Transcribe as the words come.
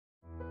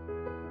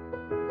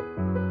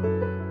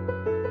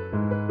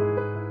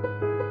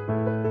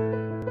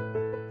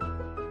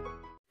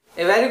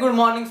A very good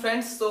morning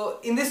friends. So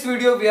in this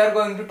video we are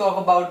going to talk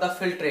about the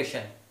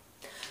filtration.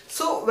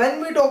 So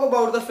when we talk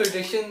about the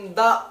filtration,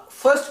 the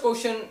first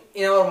question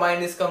in our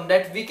mind is come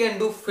that we can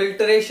do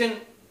filtration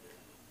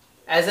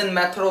as a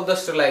method of the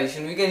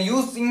sterilization. We can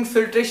use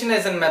filtration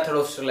as a method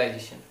of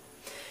sterilization.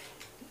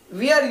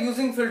 We are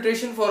using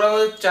filtration for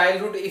our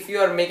childhood. If you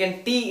are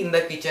making tea in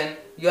the kitchen,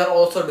 you are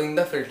also doing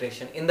the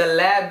filtration. In the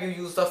lab you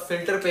use the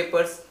filter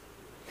papers.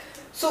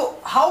 So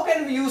how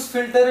can we use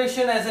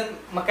filtration as a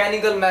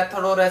mechanical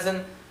method or as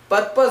a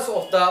purpose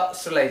of the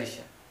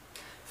sterilization?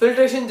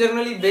 Filtration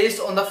generally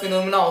based on the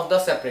phenomena of the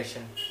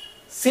separation.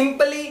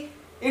 Simply,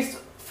 its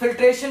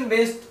filtration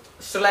based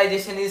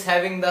sterilization is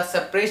having the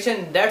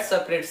separation that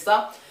separates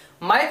the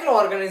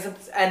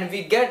microorganisms and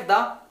we get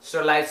the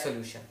sterilized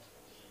solution.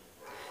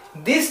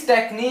 This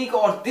technique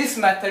or this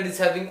method is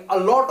having a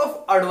lot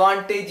of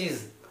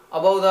advantages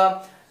above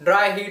the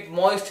dry heat,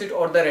 moist heat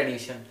or the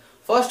radiation.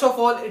 First of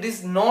all, it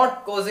is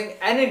not causing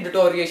any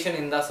deterioration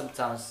in the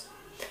substance.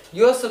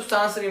 Your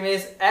substance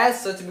remains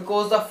as such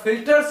because the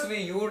filters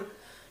we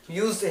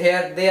used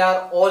here, they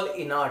are all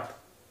inert.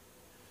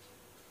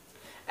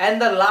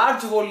 And the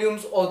large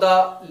volumes of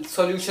the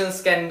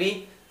solutions can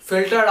be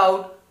filtered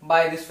out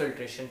by this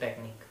filtration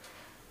technique.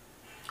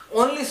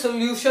 Only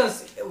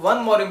solutions,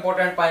 one more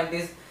important point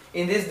is,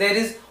 in this there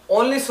is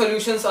only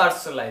solutions are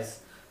sterilized.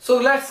 So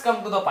let's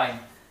come to the point.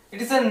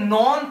 It is a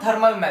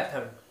non-thermal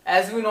method.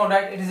 As we know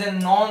that it is a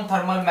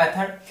non-thermal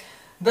method.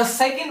 The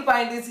second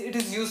point is it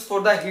is used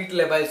for the heat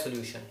labile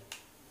solution.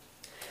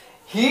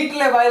 Heat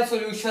labile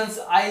solutions,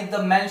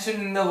 the mention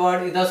in the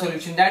word is the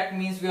solution. That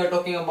means we are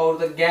talking about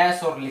the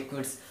gas or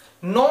liquids.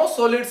 No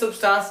solid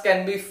substance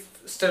can be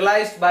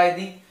sterilized by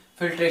the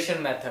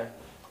filtration method.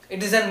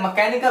 It is a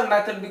mechanical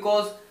method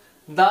because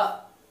the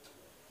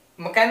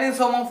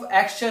mechanism of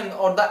action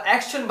or the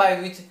action by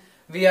which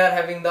we are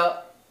having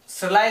the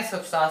sterilized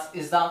substance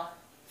is the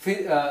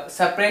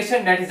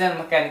separation, that is a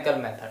mechanical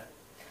method.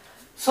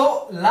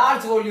 So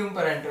large volume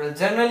parenteral,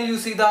 generally you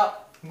see the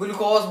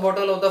glucose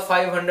bottle of the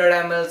 500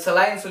 ml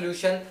saline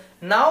solution.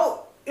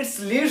 Now it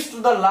leads to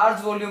the large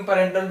volume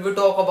parenteral. We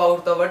talk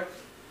about the what?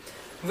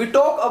 We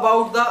talk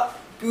about the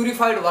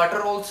purified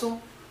water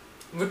also.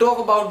 We talk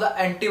about the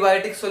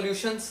antibiotic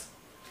solutions.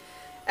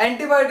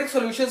 Antibiotic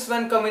solutions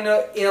when come in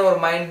our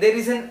mind, there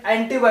is an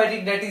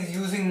antibiotic that is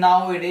using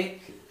nowadays,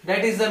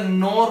 that is the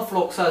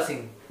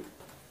norfloxacin.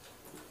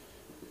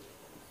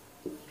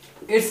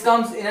 It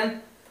comes in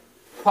a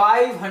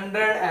 500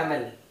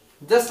 ml,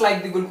 just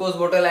like the glucose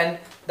bottle, and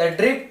the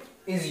drip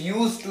is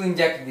used to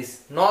inject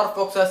this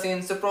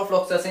norfloxacin,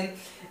 ciprofloxacin.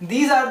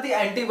 These are the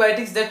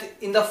antibiotics that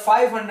in the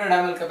 500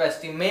 ml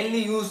capacity,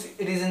 mainly used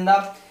it is in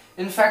the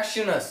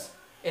infectious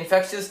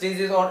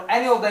disease or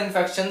any of the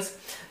infections,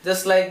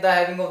 just like the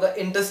having of the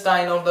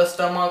intestine or the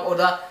stomach or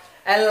the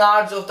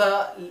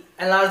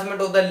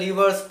enlargement of the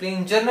liver,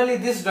 spleen. Generally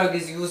this drug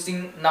is used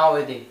in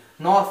nowadays,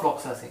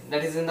 norfloxacin,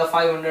 that is in the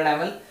 500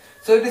 ml.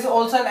 So it is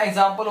also an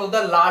example of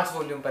the large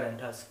volume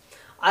parenterals.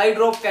 Eye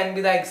drop can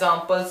be the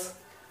examples,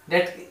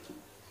 that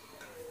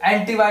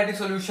antibiotic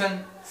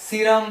solution,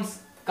 serums,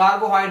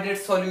 carbohydrate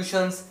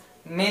solutions,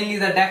 mainly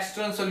the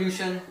dextran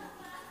solution.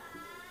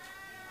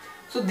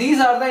 So these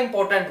are the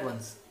important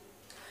ones.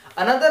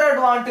 Another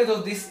advantage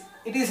of this,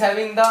 it is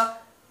having the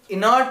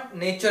inert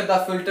nature the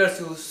filters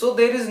use, so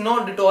there is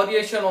no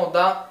deterioration of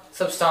the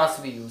substance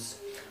we use.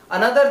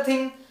 Another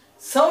thing,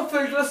 some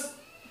filters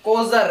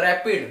cause the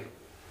rapid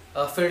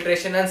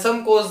filtration and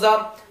some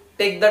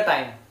take the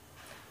time.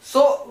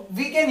 So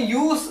we can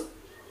use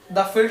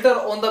the filter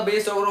on the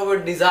base of our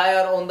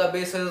desire, on the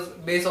base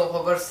of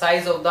our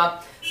size of the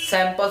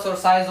samples or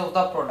size of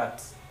the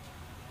products.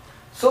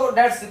 So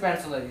that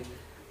depends on it.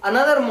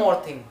 Another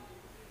more thing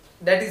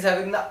that is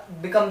having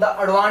become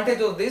the advantage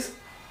of this,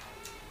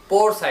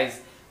 pore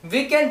size.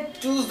 We can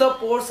choose the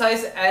pore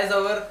size as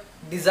our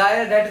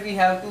desire, that we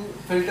have to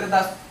filter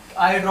the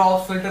eye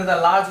drops, filter the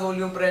large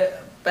volume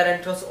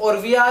parenterals,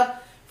 or we are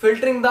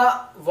filtering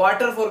the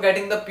water for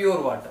getting the pure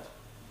water.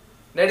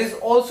 That is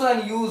also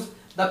an use.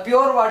 The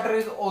pure water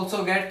is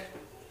also get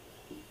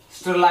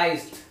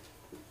sterilized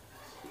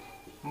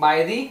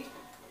by the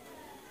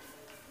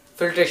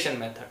filtration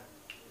method.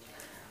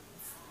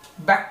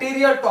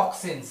 Bacterial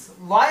toxins.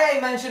 Why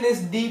I mention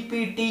is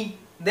DPT.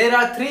 There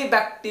are 3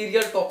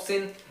 bacterial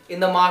toxins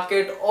in the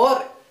market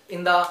or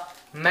in the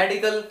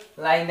medical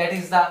line, that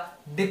is the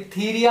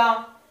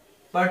diphtheria,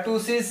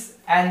 pertussis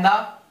and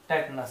the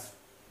tetanus.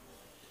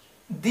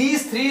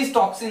 These 3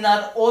 toxins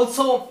are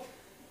also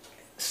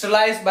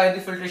sterilized by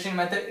the filtration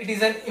method. It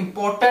is an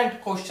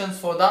important question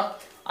for the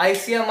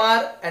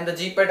ICMR and the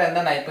GPAT and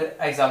the NIPER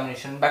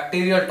examination.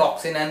 Bacterial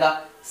toxin and the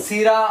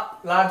sera,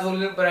 large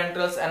volume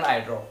parenterals and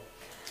eye drop.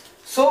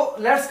 So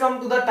let's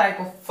come to the type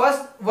of,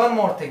 first one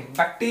more thing,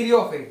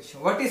 bacteriophage.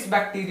 What is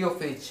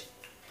bacteriophage?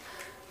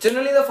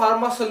 Generally the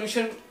pharma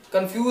solution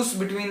confused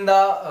between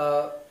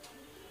the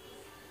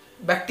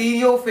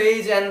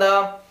bacteriophage and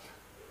the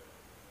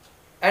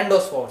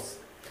endospores.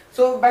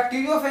 So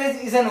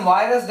bacteriophage is a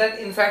virus that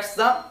infects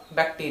the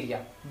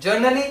bacteria.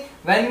 Generally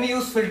when we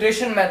use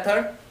filtration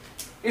method,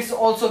 it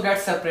also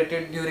gets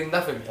separated during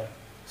the filter.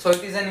 So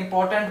it is an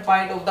important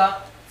point of the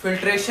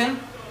filtration.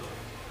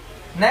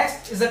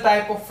 Next is the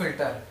type of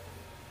filter,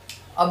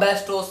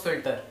 asbestos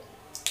filter.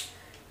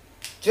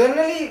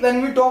 Generally,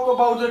 when we talk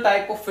about the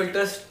type of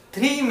filters,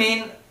 three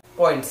main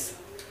points.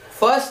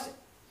 First,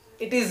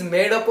 it is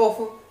made up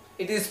of,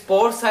 it is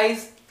pore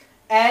size,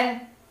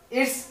 and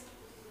it's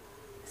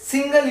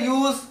single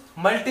use,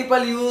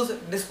 multiple use,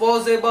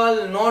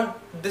 disposable, not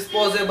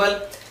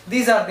disposable.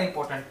 These are the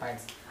important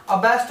points.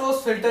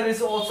 Asbestos filter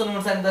is also known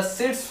as the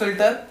SIDS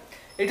filter.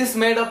 It is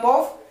made up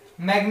of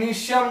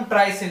magnesium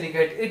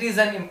trisilicate. It is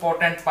an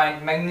important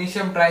point.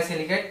 Magnesium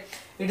trisilicate.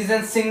 It is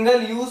a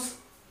single use,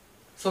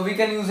 so we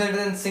can use it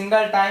in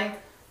single time.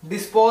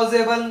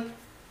 Disposable.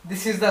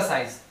 This is the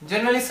size.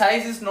 Generally,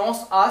 size is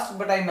not asked,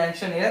 but I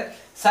mention here.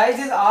 Size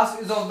is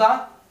asked is of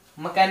the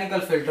mechanical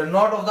filter,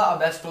 not of the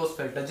asbestos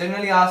filter.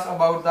 Generally asked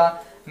about the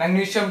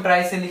magnesium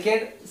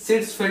trisilicate,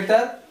 SIDS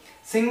filter,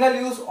 single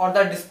use or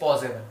the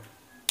disposable.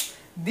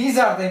 These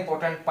are the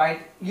important point.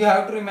 You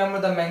have to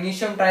remember the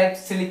magnesium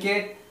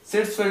trisilicate,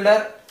 SIDS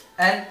filter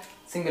and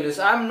single use.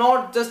 I am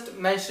not just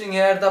mentioning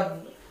here the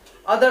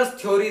other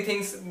theory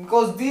things,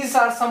 because these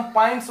are some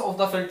points of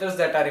the filters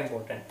that are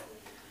important.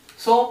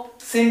 So,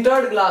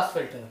 sintered glass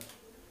filter.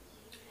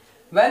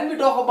 When we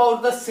talk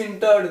about the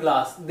sintered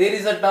glass, there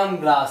is a term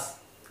glass,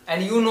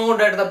 and you know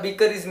that the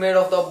beaker is made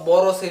of the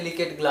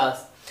borosilicate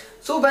glass.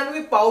 So when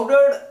we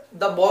powdered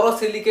the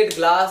borosilicate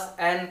glass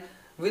and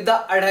with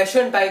the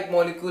adhesion type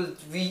molecules,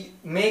 we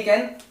make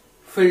an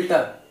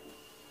filter.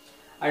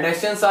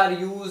 Adhesions are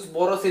used,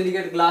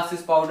 borosilicate glass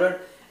is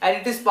powdered, and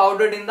it is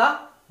powdered in the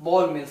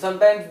ball mill.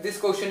 Sometimes this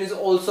question is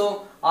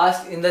also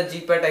asked in the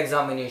GPAT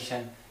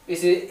examination.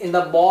 Is in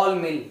the ball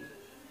mill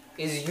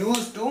is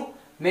used to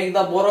make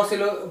the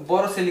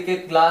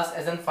borosilicate glass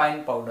as a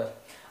fine powder.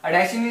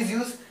 Adhesion is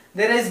used.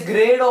 There is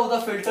grade of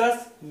the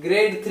filters,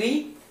 grade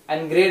 3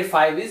 and grade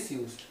 5 is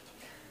used.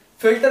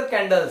 Filter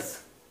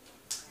candles,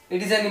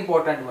 it is an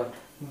important one.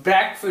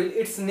 Brack filled,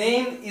 its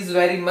name is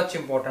very much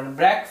important.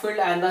 Brack filled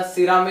and the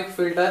ceramic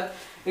filter,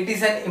 it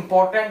is an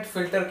important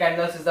filter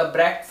candles is the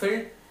brack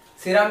filled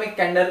ceramic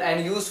candle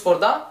and used for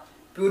the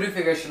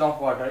purification of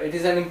water. It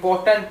is an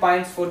important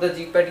point for the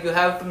GPAT. You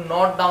have to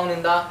note down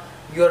in the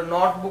your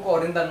notebook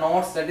or in the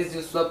notes that is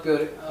used for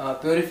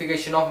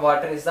purification of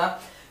water is the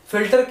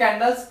filter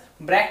candles,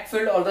 brack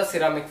filled or the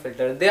ceramic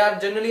filter. They are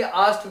generally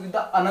asked with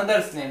the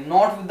another's name,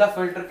 not with the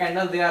filter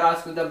candle. They are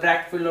asked with the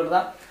brack filled or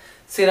the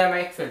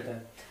ceramic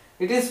filter.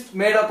 It is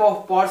made up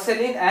of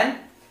porcelain and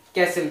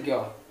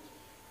cassel-cure.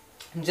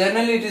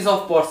 Generally it is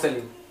of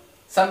porcelain.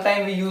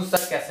 Sometimes we use the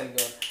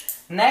cassel-cure.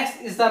 Next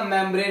is the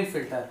membrane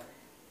filter.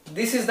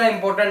 This is the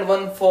important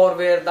one for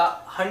where the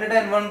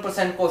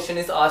 101% question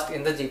is asked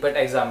in the GPAT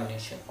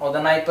examination or the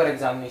NIPER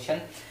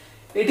examination.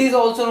 It is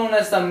also known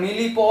as the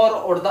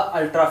millipore or the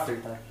ultra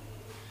filter.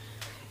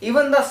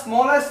 Even the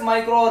smallest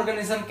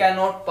microorganism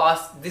cannot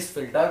pass this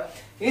filter.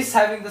 It is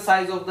having the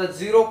size of the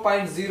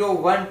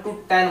 0.01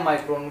 to 10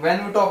 micron.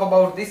 When we talk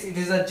about this, it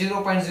is a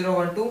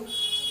 0.01 to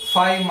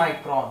 5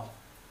 micron.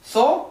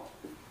 So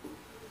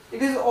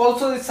it is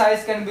also the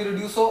size can be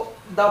reduced. So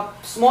the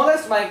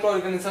smallest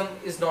microorganism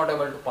is not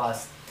able to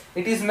pass.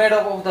 It is made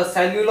up of the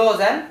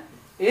cellulose and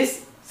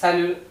is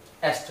cellulose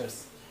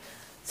esters.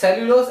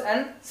 Cellulose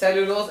and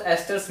cellulose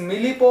esters.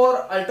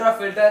 Millipore ultra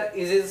filter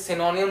is its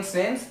synonyms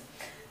names.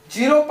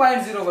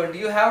 0.01.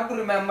 You have to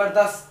remember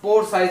the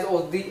pore size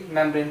of the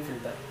membrane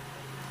filter.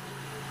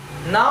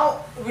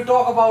 Now we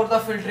talk about the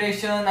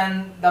filtration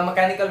and the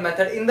mechanical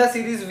method. In the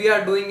series we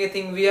are doing a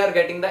thing, we are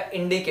getting the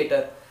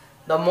indicator,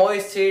 the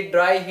moist heat,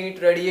 dry heat,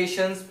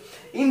 radiations.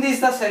 In this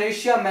the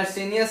Serratia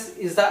Mersenius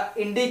is the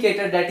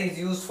indicator that is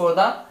used for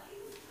the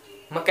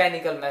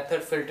mechanical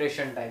method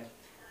filtration type.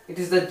 It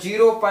is the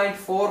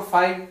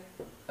 0.45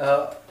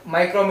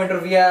 micrometer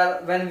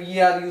when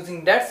we are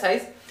using that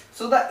size.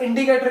 So the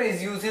indicator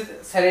is used is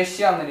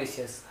Serratia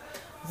Mersenius.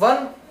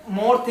 One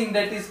more thing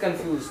that is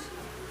confused.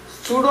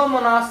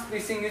 Pseudomonas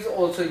species is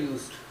also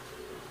used.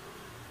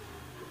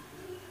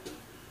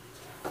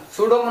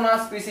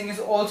 Pseudomonas species is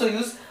also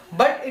used,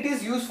 but it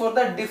is used for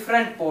the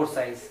different pore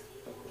size.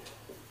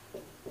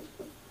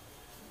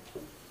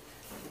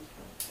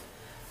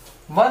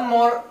 One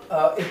more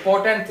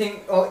important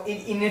thing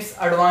in its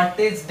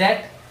advantage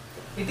that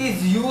it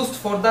is used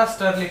for the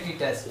sterility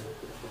test.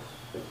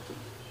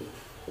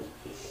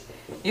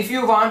 If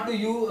you want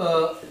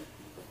to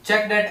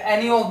check that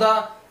any of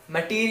the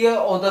material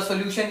or the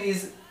solution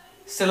is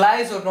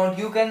sterilized or not,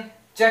 you can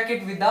check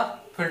it with the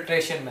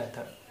filtration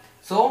method.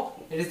 So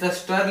it is the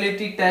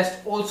sterility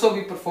test also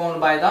be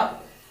performed by the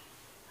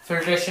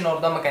filtration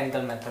or the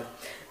mechanical method.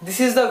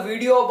 This is the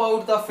video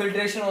about the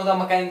filtration or the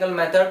mechanical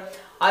method.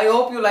 I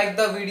hope you like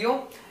the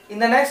video. In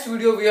the next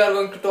video we are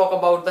going to talk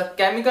about the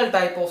chemical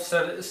type of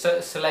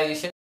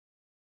sterilization.